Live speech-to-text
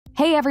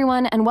Hey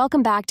everyone, and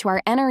welcome back to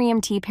our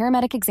NREMT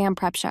Paramedic Exam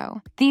Prep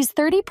Show. These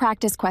 30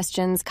 practice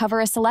questions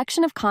cover a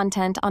selection of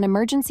content on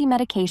emergency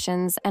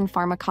medications and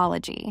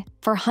pharmacology.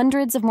 For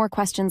hundreds of more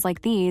questions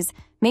like these,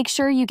 make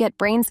sure you get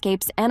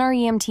Brainscape's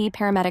NREMT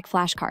Paramedic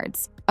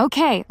flashcards.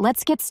 Okay,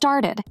 let's get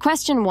started.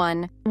 Question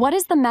 1. What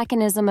is the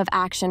mechanism of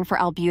action for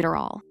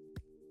albuterol?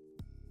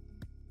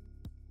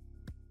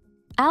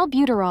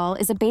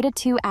 Albuterol is a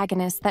beta-2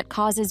 agonist that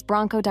causes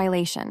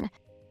bronchodilation.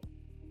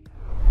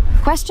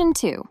 Question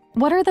 2.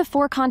 What are the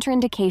 4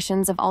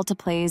 contraindications of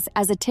alteplase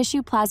as a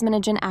tissue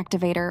plasminogen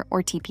activator,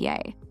 or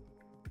TPA?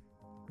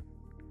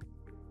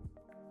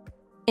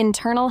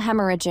 Internal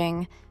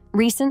hemorrhaging,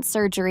 recent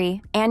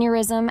surgery,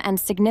 aneurysm, and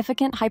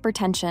significant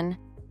hypertension.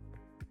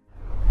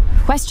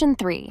 Question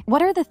 3.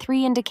 What are the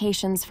 3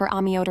 indications for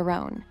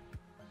amiodarone?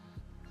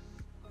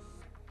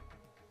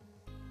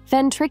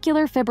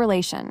 Ventricular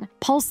fibrillation,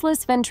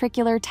 pulseless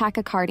ventricular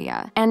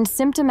tachycardia, and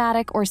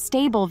symptomatic or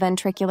stable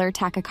ventricular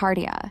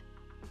tachycardia.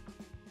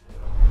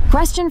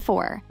 Question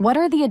 4. What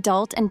are the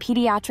adult and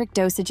pediatric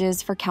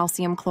dosages for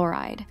calcium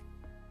chloride?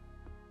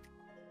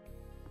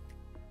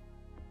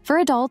 For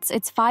adults,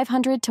 it's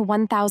 500 to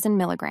 1,000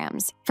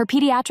 milligrams. For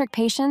pediatric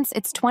patients,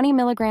 it's 20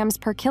 milligrams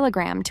per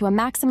kilogram to a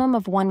maximum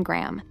of 1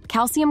 gram.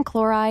 Calcium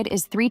chloride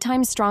is 3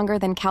 times stronger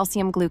than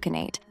calcium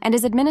gluconate and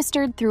is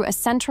administered through a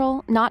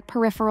central, not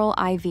peripheral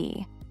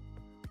IV.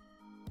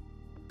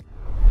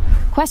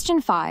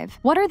 Question 5.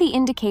 What are the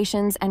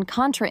indications and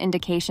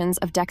contraindications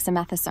of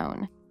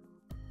dexamethasone?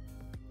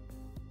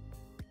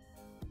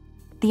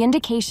 The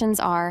indications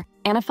are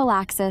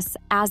anaphylaxis,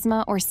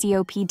 asthma or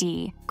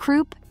COPD,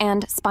 croup,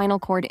 and spinal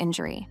cord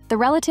injury. The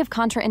relative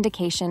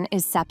contraindication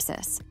is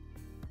sepsis.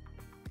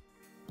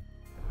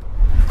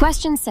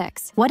 Question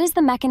 6. What is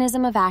the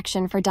mechanism of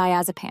action for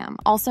diazepam,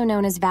 also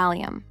known as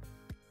Valium?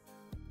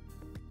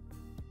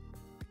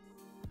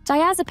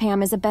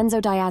 Diazepam is a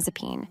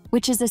benzodiazepine,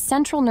 which is a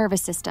central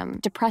nervous system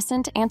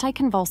depressant,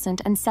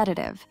 anticonvulsant, and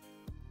sedative.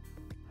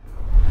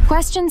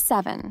 Question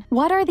 7.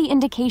 What are the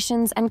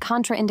indications and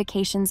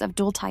contraindications of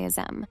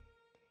diltiazem?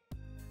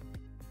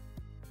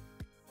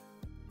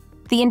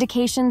 The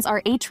indications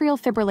are atrial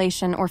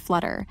fibrillation or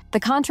flutter. The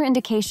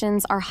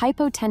contraindications are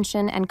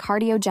hypotension and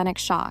cardiogenic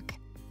shock.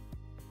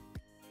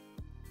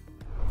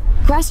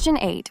 Question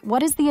 8.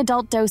 What is the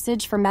adult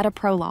dosage for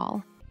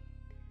metoprolol?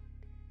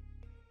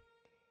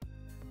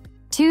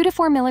 2 to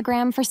 4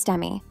 milligram for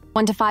STEMI,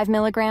 1 to 5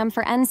 milligram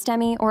for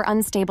NSTEMI or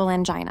unstable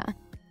angina.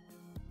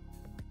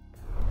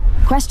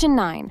 Question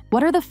 9.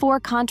 What are the 4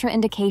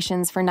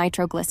 contraindications for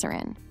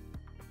nitroglycerin?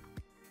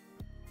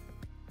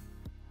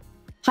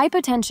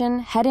 Hypotension,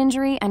 head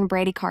injury, and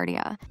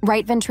bradycardia.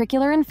 Right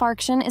ventricular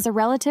infarction is a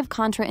relative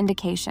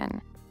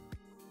contraindication.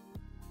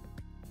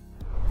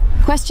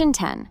 Question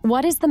 10.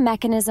 What is the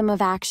mechanism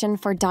of action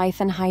for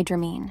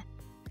diphenhydramine?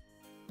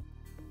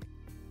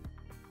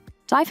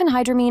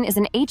 Diphenhydramine is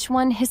an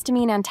H1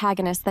 histamine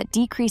antagonist that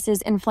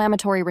decreases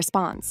inflammatory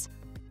response.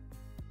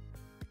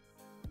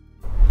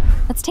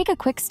 Let's take a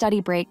quick study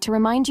break to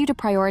remind you to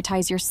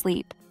prioritize your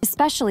sleep,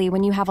 especially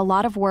when you have a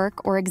lot of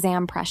work or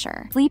exam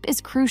pressure. Sleep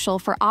is crucial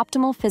for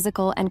optimal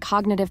physical and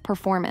cognitive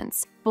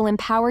performance. It will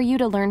empower you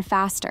to learn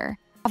faster,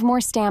 have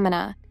more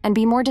stamina, and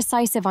be more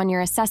decisive on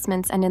your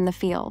assessments and in the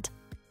field.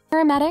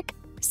 Paramedic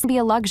can be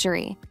a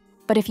luxury,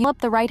 but if you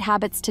develop the right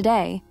habits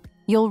today,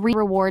 you'll reap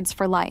rewards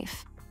for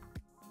life.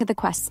 To the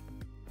question.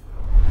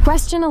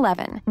 Question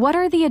 11. What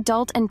are the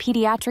adult and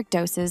pediatric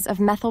doses of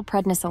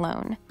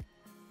methylprednisolone?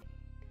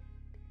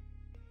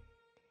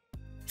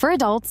 For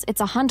adults,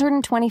 it's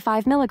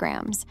 125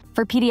 milligrams.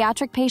 For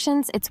pediatric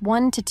patients, it's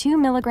 1 to 2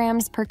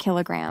 milligrams per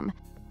kilogram.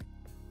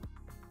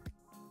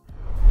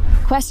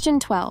 Question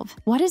 12.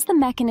 What is the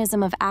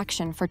mechanism of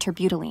action for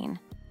terbutaline?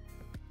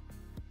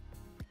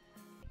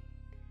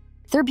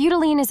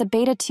 Terbutaline is a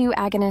beta-2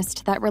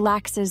 agonist that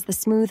relaxes the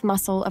smooth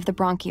muscle of the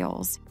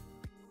bronchioles.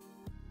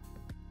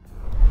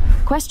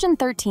 Question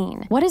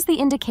 13. What is the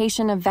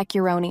indication of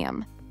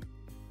vecuronium?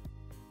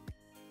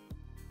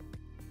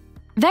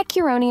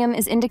 Vecuronium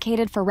is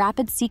indicated for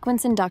rapid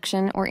sequence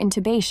induction or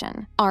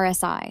intubation,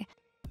 RSI.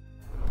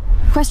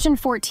 Question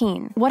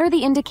 14. What are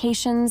the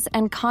indications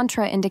and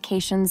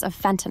contraindications of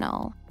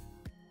fentanyl?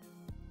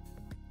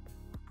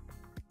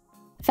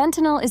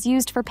 Fentanyl is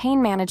used for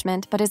pain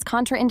management but is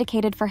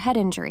contraindicated for head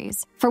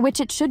injuries, for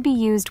which it should be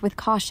used with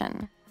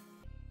caution.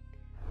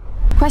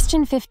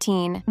 Question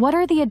 15. What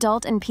are the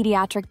adult and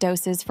pediatric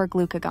doses for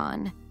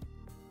glucagon?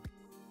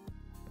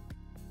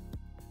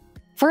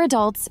 For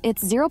adults,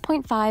 it's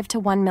 0.5 to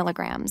 1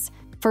 milligrams.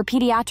 For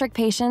pediatric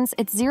patients,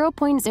 it's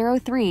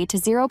 0.03 to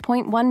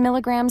 0.1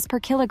 milligrams per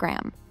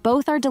kilogram.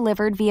 Both are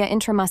delivered via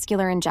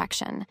intramuscular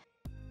injection.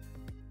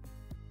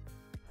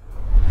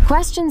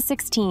 Question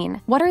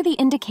 16. What are the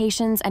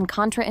indications and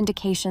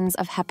contraindications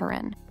of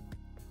heparin?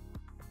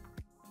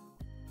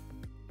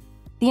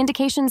 The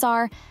indications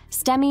are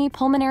STEMI,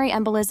 pulmonary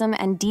embolism,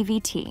 and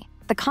DVT.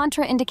 The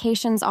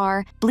contraindications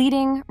are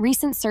bleeding,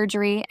 recent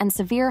surgery, and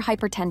severe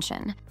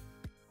hypertension.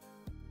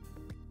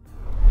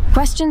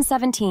 Question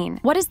 17.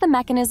 What is the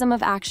mechanism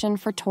of action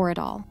for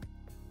toradol?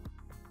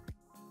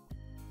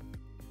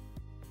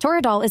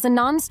 Toradol is a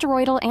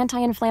non-steroidal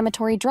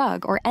anti-inflammatory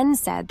drug, or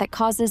NSAID, that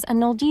causes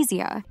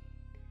analgesia.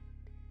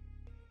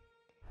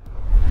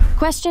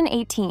 Question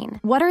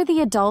 18. What are the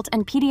adult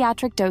and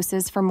pediatric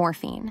doses for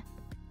morphine?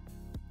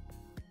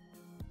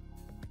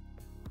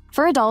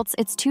 For adults,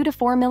 it's 2 to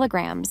 4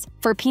 milligrams.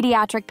 For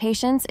pediatric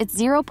patients, it's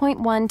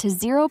 0.1 to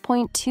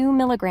 0.2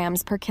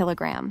 milligrams per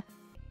kilogram.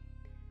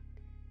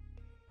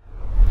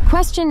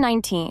 Question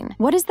 19.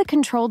 What is the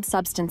Controlled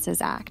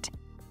Substances Act?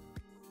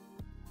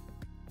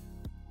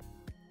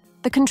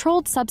 The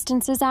Controlled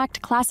Substances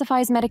Act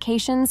classifies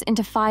medications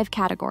into 5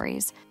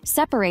 categories,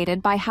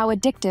 separated by how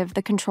addictive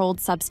the controlled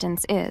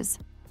substance is.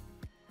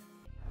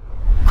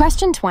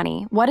 Question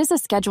 20. What is a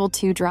Schedule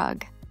II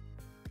drug?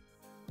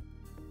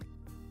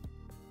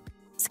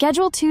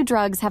 Schedule II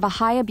drugs have a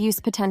high abuse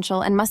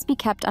potential and must be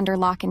kept under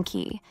lock and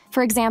key.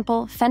 For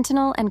example,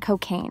 fentanyl and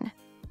cocaine.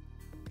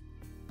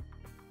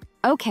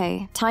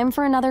 Okay, time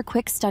for another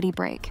quick study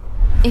break.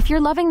 If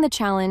you're loving the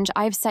challenge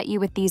I've set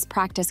you with these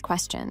practice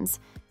questions,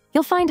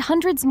 you'll find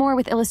hundreds more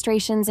with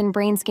illustrations in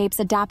Brainscape's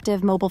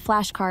adaptive mobile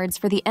flashcards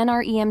for the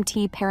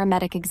NREMT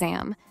Paramedic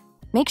exam.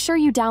 Make sure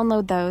you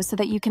download those so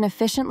that you can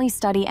efficiently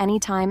study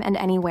anytime and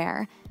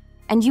anywhere,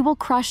 and you will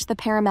crush the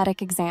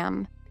Paramedic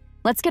exam.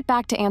 Let's get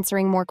back to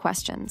answering more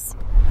questions.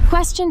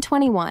 Question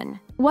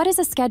 21. What is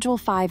a Schedule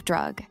V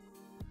drug?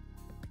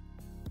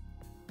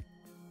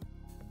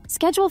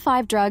 Schedule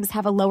V drugs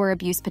have a lower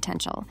abuse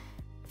potential.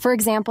 For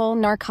example,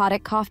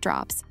 narcotic cough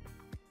drops.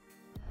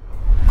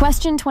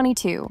 Question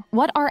 22.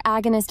 What are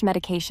agonist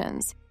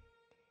medications?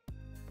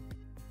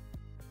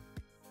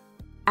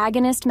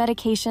 Agonist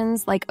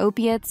medications, like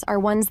opiates, are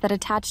ones that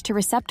attach to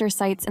receptor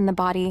sites in the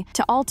body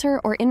to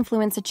alter or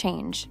influence a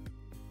change.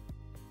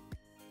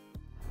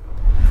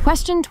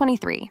 Question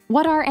 23.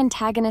 What are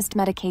antagonist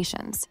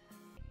medications?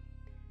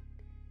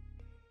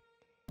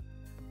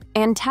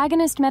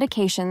 Antagonist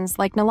medications,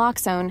 like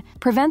naloxone,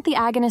 prevent the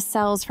agonist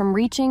cells from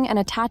reaching and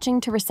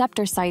attaching to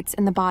receptor sites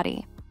in the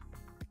body.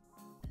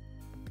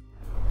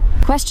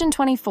 Question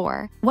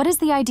 24. What is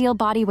the ideal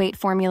body weight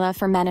formula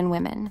for men and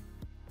women?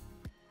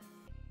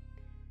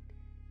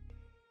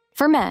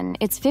 For men,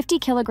 it's 50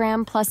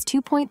 kg plus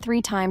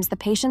 2.3 times the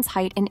patient's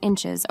height in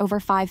inches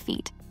over 5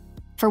 feet.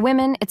 For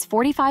women, it's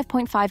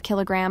 45.5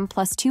 kg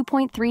plus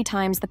 2.3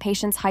 times the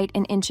patient's height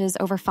in inches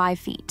over 5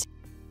 feet.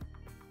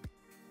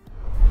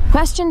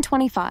 Question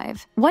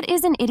 25. What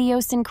is an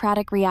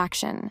idiosyncratic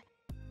reaction?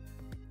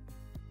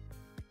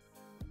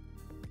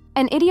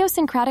 An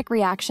idiosyncratic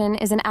reaction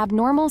is an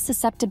abnormal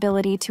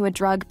susceptibility to a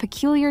drug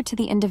peculiar to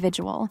the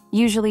individual,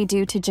 usually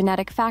due to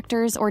genetic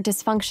factors or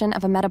dysfunction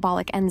of a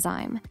metabolic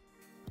enzyme.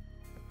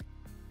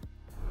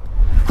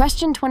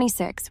 Question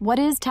 26. What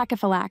is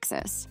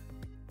tachyphylaxis?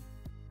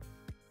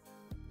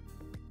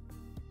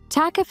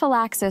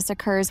 Tachyphylaxis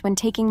occurs when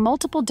taking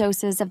multiple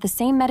doses of the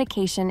same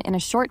medication in a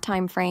short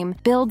time frame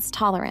builds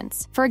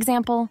tolerance, for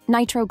example,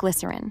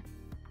 nitroglycerin.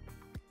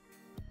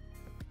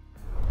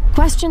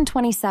 Question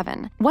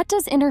 27. What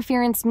does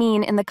interference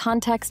mean in the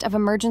context of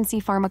emergency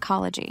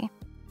pharmacology?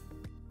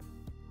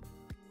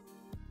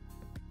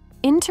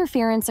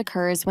 Interference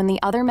occurs when the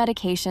other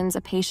medications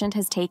a patient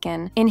has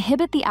taken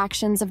inhibit the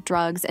actions of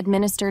drugs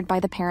administered by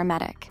the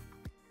paramedic.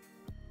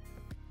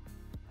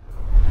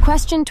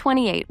 Question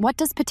 28. What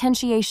does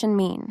potentiation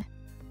mean?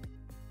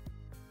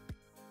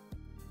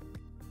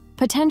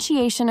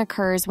 Potentiation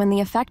occurs when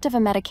the effect of a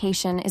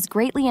medication is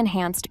greatly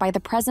enhanced by the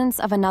presence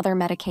of another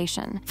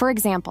medication. For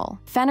example,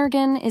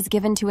 Phenergan is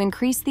given to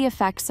increase the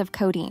effects of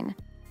codeine.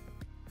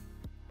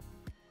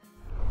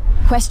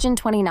 Question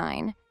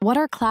 29. What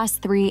are Class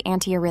 3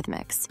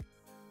 antiarrhythmics?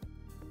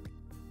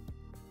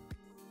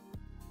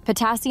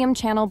 Potassium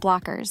channel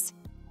blockers.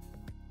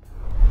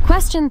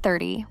 Question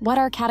 30. What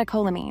are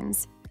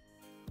catecholamines?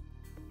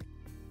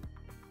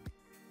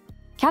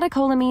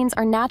 Catecholamines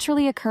are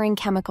naturally occurring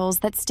chemicals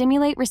that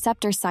stimulate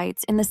receptor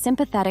sites in the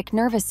sympathetic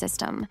nervous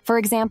system. For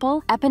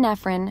example,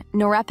 epinephrine,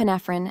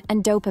 norepinephrine,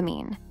 and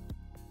dopamine.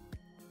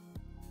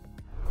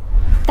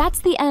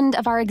 That's the end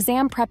of our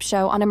exam prep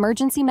show on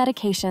emergency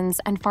medications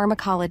and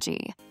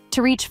pharmacology.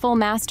 To reach full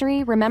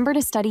mastery, remember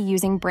to study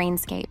using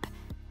Brainscape.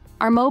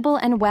 Our mobile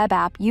and web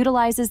app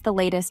utilizes the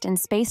latest in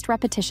spaced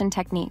repetition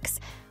techniques,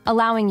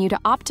 allowing you to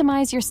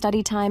optimize your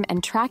study time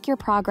and track your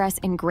progress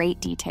in great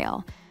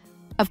detail.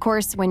 Of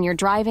course, when you're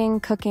driving,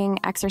 cooking,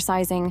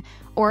 exercising,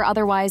 or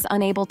otherwise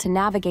unable to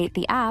navigate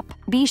the app,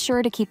 be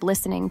sure to keep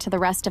listening to the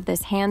rest of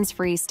this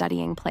hands-free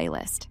studying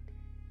playlist.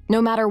 No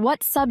matter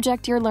what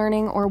subject you're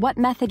learning or what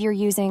method you're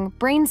using,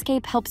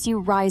 Brainscape helps you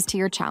rise to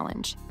your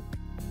challenge.